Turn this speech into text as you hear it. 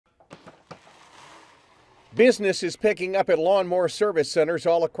Business is picking up at lawnmower service centers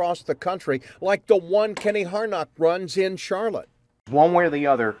all across the country, like the one Kenny Harnock runs in Charlotte. One way or the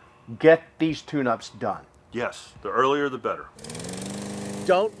other, get these tune-ups done. Yes, the earlier the better.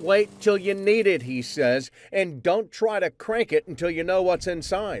 Don't wait till you need it, he says, and don't try to crank it until you know what's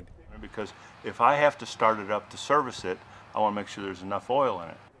inside. Because if I have to start it up to service it, I want to make sure there's enough oil in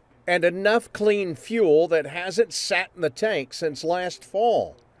it. And enough clean fuel that hasn't sat in the tank since last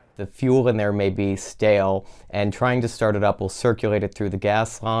fall. The fuel in there may be stale, and trying to start it up will circulate it through the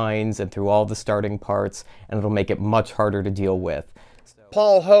gas lines and through all the starting parts, and it'll make it much harder to deal with.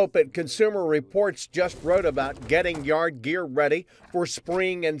 Paul Hope at Consumer Reports just wrote about getting yard gear ready for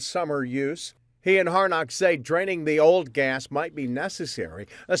spring and summer use. He and Harnock say draining the old gas might be necessary,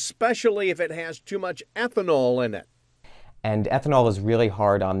 especially if it has too much ethanol in it. And ethanol is really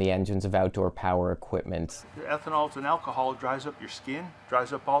hard on the engines of outdoor power equipment. The ethanol is an alcohol, dries up your skin,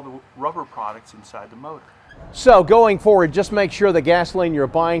 dries up all the rubber products inside the motor. So going forward, just make sure the gasoline you're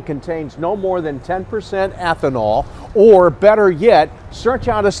buying contains no more than 10% ethanol, or better yet, search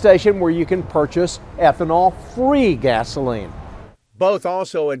out a station where you can purchase ethanol-free gasoline. Both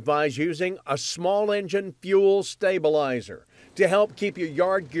also advise using a small engine fuel stabilizer to help keep your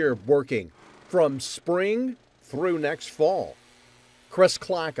yard gear working from spring through next fall. Chris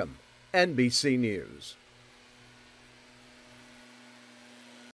Clackham, NBC News.